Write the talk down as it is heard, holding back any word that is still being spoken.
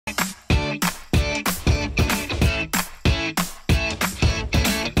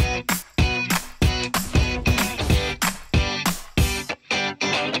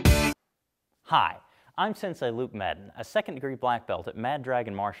Hi, I'm Sensei Luke Madden, a second-degree black belt at Mad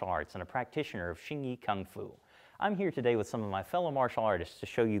Dragon Martial Arts and a practitioner of Xingyi Kung Fu. I'm here today with some of my fellow martial artists to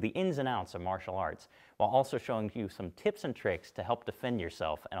show you the ins and outs of martial arts, while also showing you some tips and tricks to help defend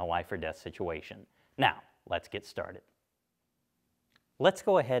yourself in a life-or-death situation. Now, let's get started. Let's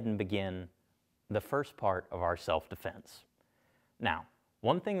go ahead and begin the first part of our self-defense. Now,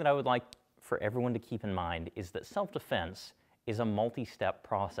 one thing that I would like for everyone to keep in mind is that self-defense is a multi-step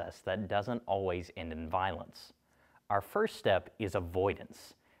process that doesn't always end in violence. Our first step is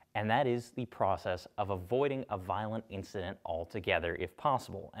avoidance, and that is the process of avoiding a violent incident altogether if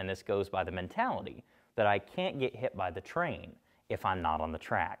possible. And this goes by the mentality that I can't get hit by the train if I'm not on the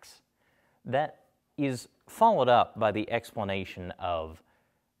tracks. That is followed up by the explanation of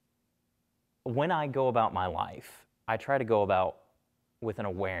when I go about my life, I try to go about with an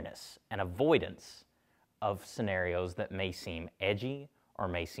awareness and avoidance of scenarios that may seem edgy or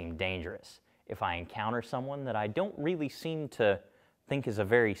may seem dangerous. If I encounter someone that I don't really seem to think is a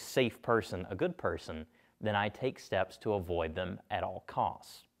very safe person, a good person, then I take steps to avoid them at all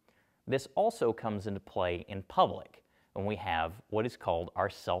costs. This also comes into play in public when we have what is called our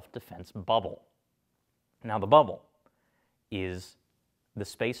self-defense bubble. Now, the bubble is the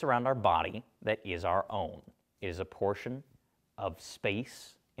space around our body that is our own. It is a portion of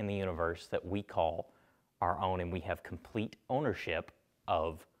space in the universe that we call our own, and we have complete ownership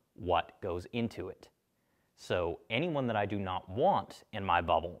of what goes into it. So anyone that I do not want in my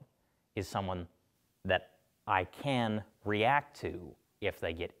bubble is someone that I can react to if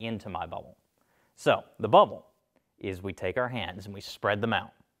they get into my bubble. So the bubble is we take our hands and we spread them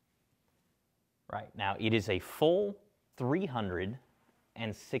out. Right, now it is a full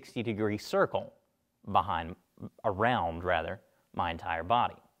 360-degree circle around my entire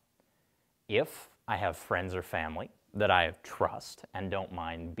body. If I have friends or family that I trust and don't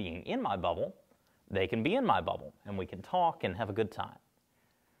mind being in my bubble, they can be in my bubble and we can talk and have a good time.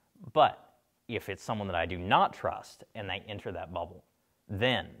 But if it's someone that I do not trust and they enter that bubble,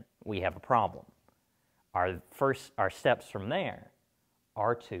 then we have a problem. Our steps from there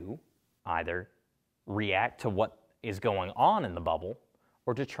are to either react to what is going on in the bubble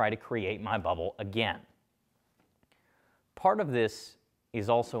or to try to create my bubble again. Part of this is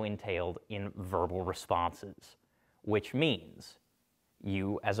also entailed in verbal responses, which means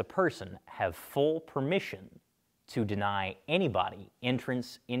you as a person have full permission to deny anybody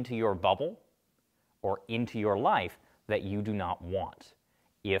entrance into your bubble or into your life that you do not want.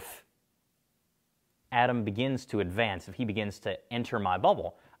 If Adam begins to advance, if he begins to enter my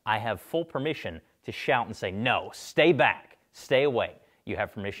bubble, I have full permission to shout and say, no, stay back, stay away. You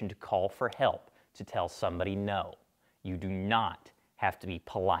have permission to call for help, to tell somebody no. You do not have to be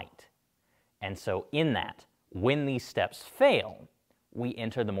polite. And so in that, when these steps fail, we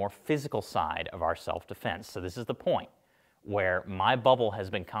enter the more physical side of our self-defense. So this is the point where my bubble has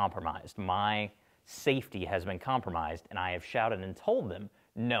been compromised, my safety has been compromised, and I have shouted and told them,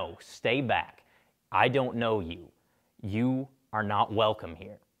 no, stay back. I don't know you. You are not welcome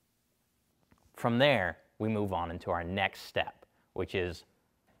here. From there, we move on into our next step, which is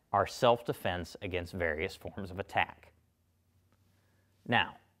our self-defense against various forms of attack.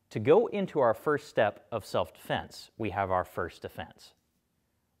 Now, to go into our first step of self-defense, we have our first defense.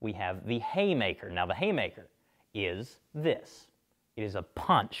 We have the haymaker. Now, the haymaker is this. It is a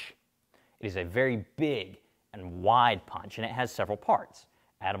punch. It is a very big and wide punch, and it has several parts.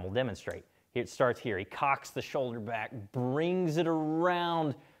 Adam will demonstrate. It starts here. He cocks the shoulder back, brings it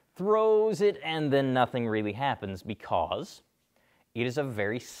around, throws it, and then nothing really happens because it is a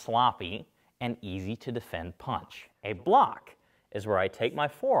very sloppy and easy to defend punch. A block is where I take my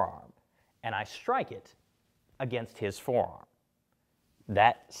forearm and I strike it against his forearm.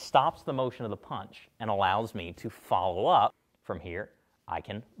 That stops the motion of the punch and allows me to follow up. From here, I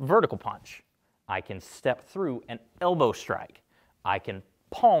can vertical punch. I can step through an elbow strike. I can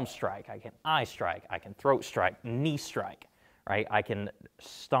palm strike. I can eye strike. I can throat strike, knee strike, right? I can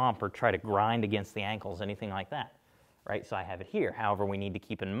stomp or try to grind against the ankles, anything like that, right? So I have it here. However, we need to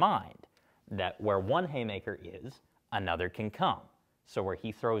keep in mind that where one haymaker is, another can come. So where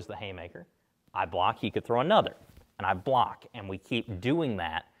he throws the haymaker, I block, he could throw another, and I block, and we keep doing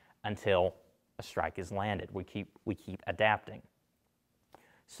that until a strike is landed. We keep adapting.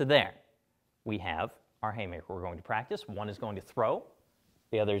 So there, we have our haymaker we're going to practice. One is going to throw,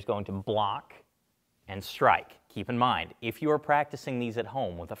 the other is going to block and strike. Keep in mind, if you are practicing these at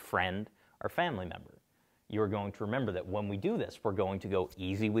home with a friend or family member, you're going to remember that when we do this, we're going to go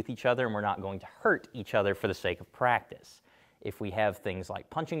easy with each other and we're not going to hurt each other for the sake of practice. If we have things like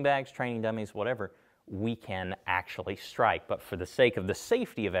punching bags, training dummies, whatever, we can actually strike. But for the sake of the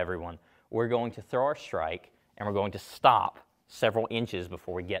safety of everyone, we're going to throw our strike and we're going to stop several inches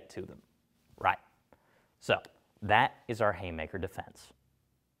before we get to them. Right. So that is our haymaker defense.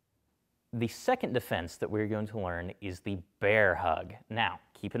 The second defense that we're going to learn is the bear hug. Now,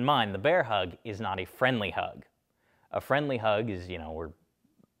 keep in mind, the bear hug is not a friendly hug. A friendly hug is, we're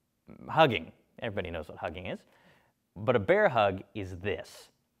hugging. Everybody knows what hugging is. But a bear hug is this.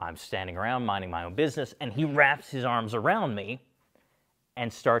 I'm standing around minding my own business, and he wraps his arms around me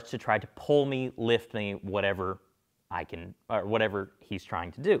and starts to try to pull me, lift me, whatever I can, or whatever he's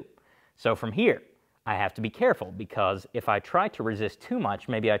trying to do. So from here, I have to be careful, because if I try to resist too much,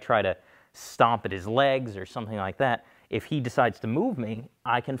 maybe I try to stomp at his legs or something like that, if he decides to move me,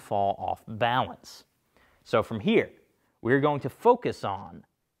 I can fall off balance. So from here, we're going to focus on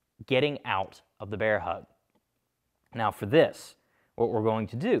getting out of the bear hug. Now for this, what we're going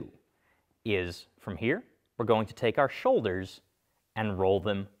to do is, from here, we're going to take our shoulders and roll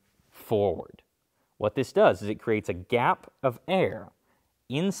them forward. What this does is it creates a gap of air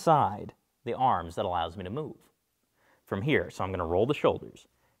inside the arms that allows me to move. From here, so I'm going to roll the shoulders.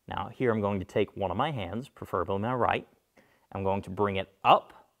 Now here I'm going to take one of my hands, preferably my right. I'm going to bring it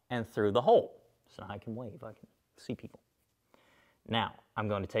up and through the hole. So now I can wave, I can see people. Now, I'm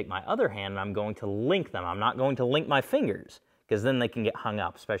going to take my other hand and I'm going to link them. I'm not going to link my fingers, because then they can get hung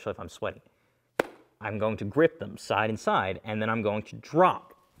up, especially if I'm sweaty. I'm going to grip them side and side, and then I'm going to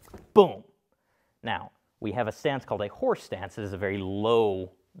drop. Boom. Now, we have a stance called a horse stance. It is a very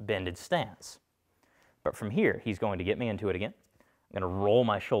low bended stance. But from here, he's going to get me into it again. I'm going to roll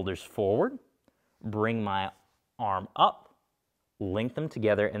my shoulders forward, bring my arm up, link them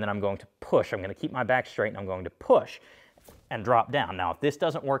together, and then I'm going to push. I'm going to keep my back straight, and I'm going to push and drop down. Now, if this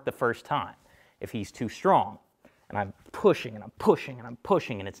doesn't work the first time, if he's too strong, and I'm pushing and I'm pushing and I'm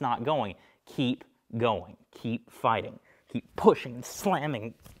pushing and it's not going, keep going, keep fighting, keep pushing and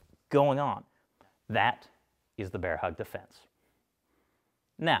slamming, going on. That is the bear hug defense.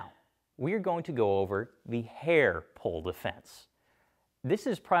 Now, we are going to go over the hair pull defense. This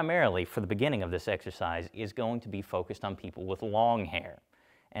is primarily, for the beginning of this exercise, is going to be focused on people with long hair.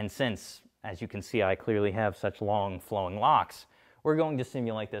 And since, as you can see, I clearly have such long flowing locks, we're going to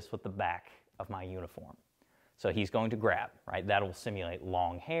simulate this with the back of my uniform. So he's going to grab, right? That'll simulate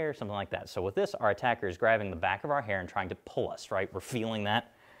long hair, something like that. So with this, our attacker is grabbing the back of our hair and trying to pull us, right? We're feeling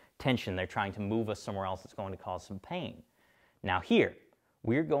that tension. They're trying to move us somewhere else that's going to cause some pain. Now here,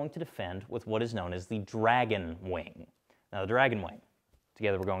 we're going to defend with what is known as the dragon wing. Now the dragon wing,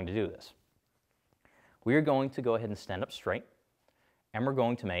 together we're going to do this. We're going to go ahead and stand up straight, and we're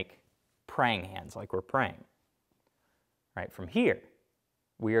going to make praying hands like we're praying. Right, from here,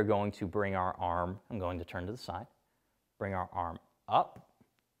 we are going to bring our arm, I'm going to turn to the side, bring our arm up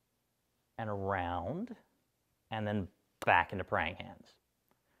and around, and then back into praying hands.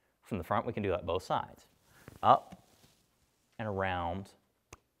 From the front, we can do that both sides. Up and around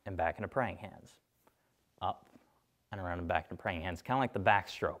and back into praying hands. Up and around and back into praying hands, kind of like the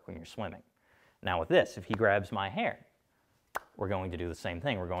backstroke when you're swimming. Now with this, if he grabs my hair, we're going to do the same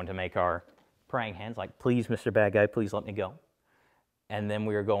thing. We're going to make our praying hands like, please, Mr. Bad Guy, please let me go. And then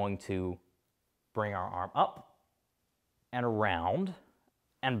we are going to bring our arm up and around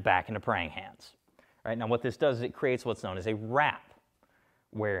and back into praying hands. All right, now what this does is it creates what's known as a wrap,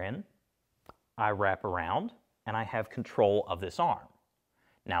 wherein I wrap around and I have control of this arm.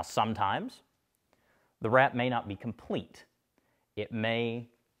 Now sometimes the wrap may not be complete. It may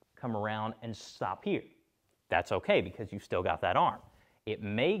come around and stop here. That's okay, because you've still got that arm. It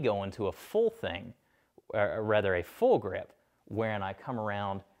may go into a full thing, or rather a full grip, wherein I come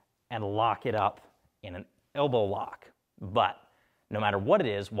around and lock it up in an elbow lock. But no matter what it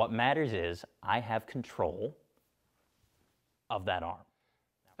is, what matters is I have control of that arm.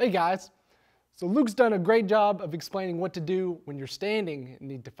 Hey guys, so Luke's done a great job of explaining what to do when you're standing and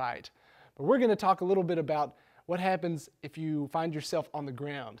need to fight. But we're going to talk a little bit about what happens if you find yourself on the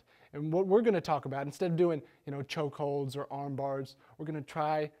ground. And what we're going to talk about, instead of doing, choke holds or arm bars, we're going to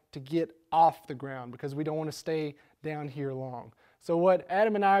try to get off the ground, because we don't want to stay down here long. So what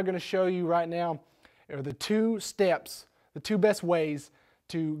Adam and I are going to show you right now are the 2 steps, the 2 best ways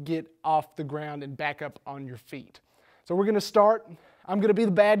to get off the ground and back up on your feet. So we're going to start. I'm going to be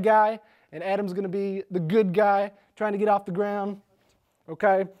the bad guy, and Adam's going to be the good guy trying to get off the ground.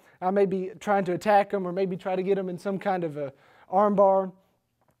 Okay? I may be trying to attack him, or maybe try to get him in some kind of a arm bar.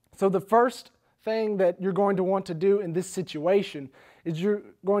 So the first thing that you're going to want to do in this situation is you're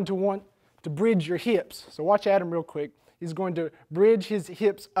going to want to bridge your hips. So watch Adam real quick. He's going to bridge his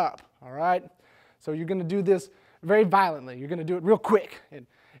hips up, all right? So you're going to do this very violently. You're going to do it real quick.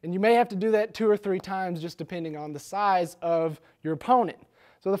 And you may have to do that 2 or 3 times, just depending on the size of your opponent.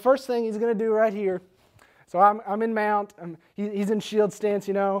 So the first thing he's going to do right here, so I'm in mount, he's in shield stance,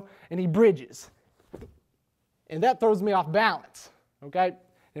 you know, and he bridges. And that throws me off balance, okay?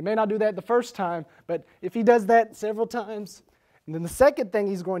 It may not do that the first time, but if he does that several times, and then the second thing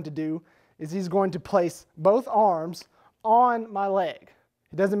he's going to do is he's going to place both arms on my leg.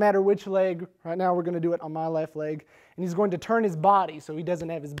 It doesn't matter which leg. Right now we're going to do it on my left leg. And he's going to turn his body so he doesn't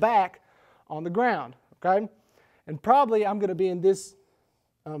have his back on the ground, okay? And probably I'm going to be in this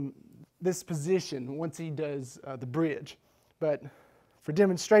position once he does the bridge. But for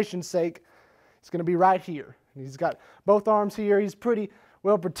demonstration's sake, it's going to be right here. And he's got both arms here. He's pretty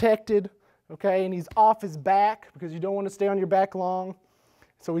well protected, okay? And he's off his back because you don't want to stay on your back long.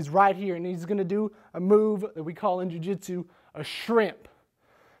 So he's right here, and he's going to do a move that we call in jiu-jitsu a shrimp.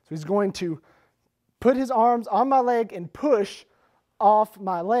 So he's going to put his arms on my leg and push off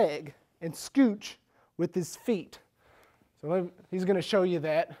my leg and scooch with his feet. So he's going to show you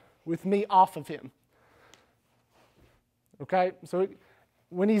that with me off of him. Okay, so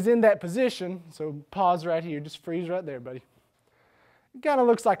when he's in that position, so pause right here, just freeze right there, buddy. It kind of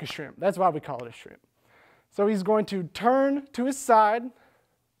looks like a shrimp. That's why we call it a shrimp. So he's going to turn to his side,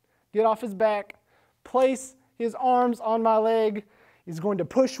 get off his back, place his arms on my leg. He's going to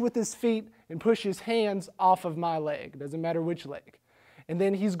push with his feet and push his hands off of my leg. Doesn't matter which leg. And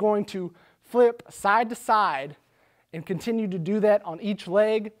then he's going to flip side to side and continue to do that on each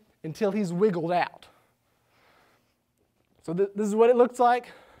leg until he's wiggled out. So this is what it looks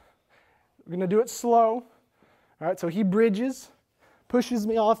like. We're going to do it slow. All right, so he bridges, pushes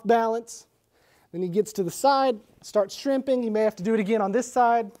me off balance. Then he gets to the side, starts shrimping. He may have to do it again on this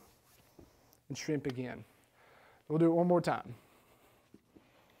side and shrimp again. We'll do it one more time.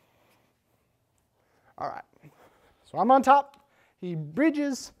 All right, so I'm on top. He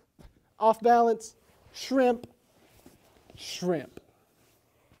bridges, off balance, shrimp, shrimp.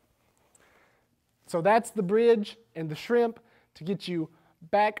 So that's the bridge and the shrimp to get you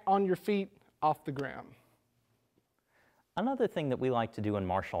back on your feet off the ground. Another thing that we like to do in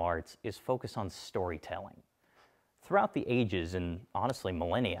martial arts is focus on storytelling. Throughout the ages and honestly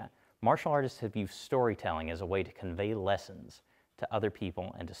millennia, martial artists have used storytelling as a way to convey lessons to other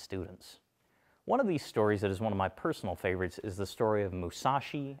people and to students. One of these stories that is one of my personal favorites is the story of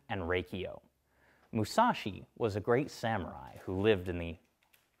Musashi and Reikyo. Musashi was a great samurai who lived in the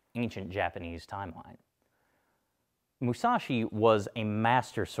ancient Japanese timeline. Musashi was a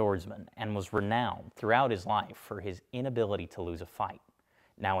master swordsman and was renowned throughout his life for his inability to lose a fight.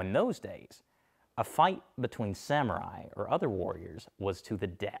 Now, in those days, a fight between samurai or other warriors was to the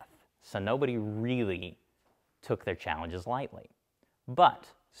death, so nobody really took their challenges lightly. But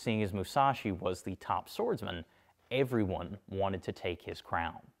seeing as Musashi was the top swordsman, everyone wanted to take his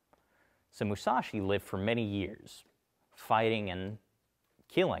crown. So Musashi lived for many years, fighting and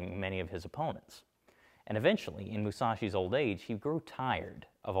killing many of his opponents. And eventually, in Musashi's old age, he grew tired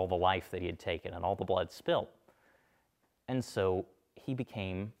of all the life that he had taken and all the blood spilled. And so he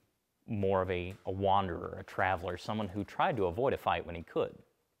became more of a wanderer, a traveler, someone who tried to avoid a fight when he could.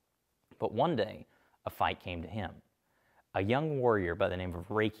 But one day, a fight came to him. A young warrior by the name of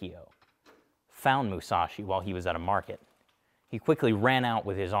Reikyo found Musashi while he was at a market. He quickly ran out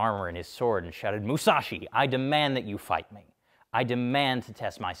with his armor and his sword and shouted, "Musashi, I demand that you fight me. I demand to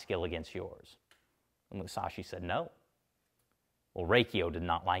test my skill against yours." And Musashi said no. Well, Reikyo did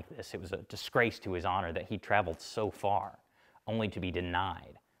not like this. It was a disgrace to his honor that he traveled so far, only to be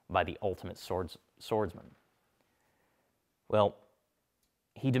denied by the ultimate swordsman. Well,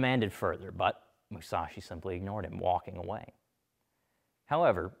 he demanded further, but Musashi simply ignored him, walking away.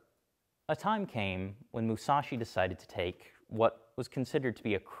 However, a time came when Musashi decided to take what was considered to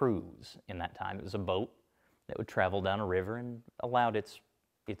be a cruise in that time. It was a boat that would travel down a river and allowed its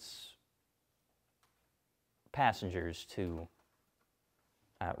passengers to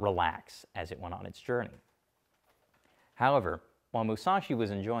relax as it went on its journey. However, while Musashi was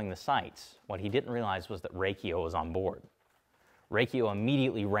enjoying the sights, what he didn't realize was that Reikyo was on board. Reikyo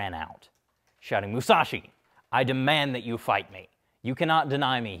immediately ran out, shouting, "Musashi, I demand that you fight me. You cannot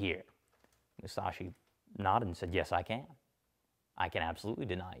deny me here." Musashi nodded and said, "Yes, I can. I can absolutely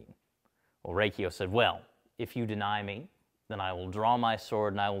deny you." Well, Reikyo said, "Well, if you deny me, then I will draw my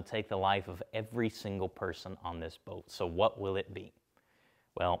sword and I will take the life of every single person on this boat. So what will it be?"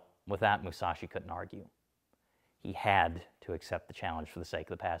 Well, with that, Musashi couldn't argue. He had to accept the challenge for the sake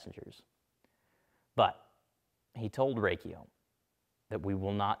of the passengers. But he told Reikyo that we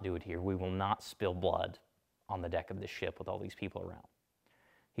will not do it here. We will not spill blood on the deck of this ship with all these people around.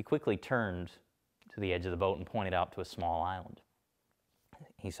 He quickly turned to the edge of the boat and pointed out to a small island.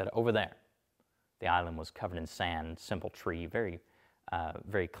 He said, "Over there." The island was covered in sand, simple tree, very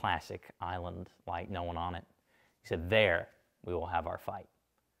very classic island, like no one on it. He said, "There we will have our fight."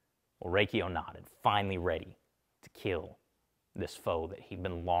 Well, Reikio nodded, finally ready to kill this foe that he'd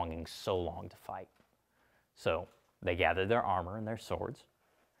been longing so long to fight. So they gathered their armor and their swords.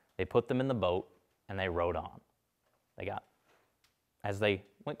 They put them in the boat, and they rowed on. As they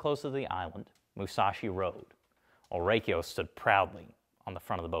went close to the island, Musashi rowed, while Reikio stood proudly on the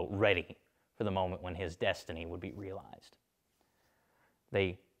front of the boat, ready for the moment when his destiny would be realized.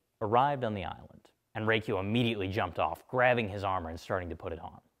 They arrived on the island, and Reikio immediately jumped off, grabbing his armor and starting to put it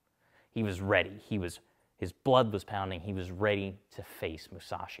on. He was ready. His blood was pounding. He was ready to face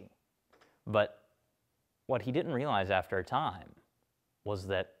Musashi. But what he didn't realize after a time was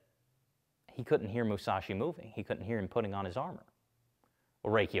that he couldn't hear Musashi moving. He couldn't hear him putting on his armor.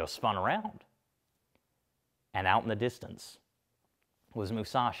 Well, Reikio spun around, and out in the distance was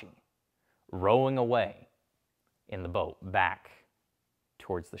Musashi, rowing away in the boat back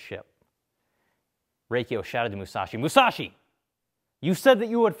towards the ship. Reikio shouted to Musashi, "Musashi, you said that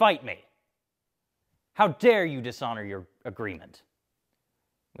you would fight me. How dare you dishonor your agreement?"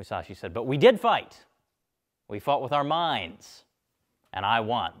 Musashi said, "But we did fight. We fought with our minds, and I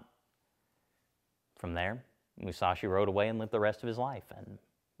won." From there, Musashi rode away and lived the rest of his life, and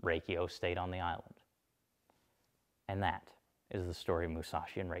Reikio stayed on the island. And that is the story of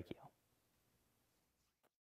Musashi and Reikio.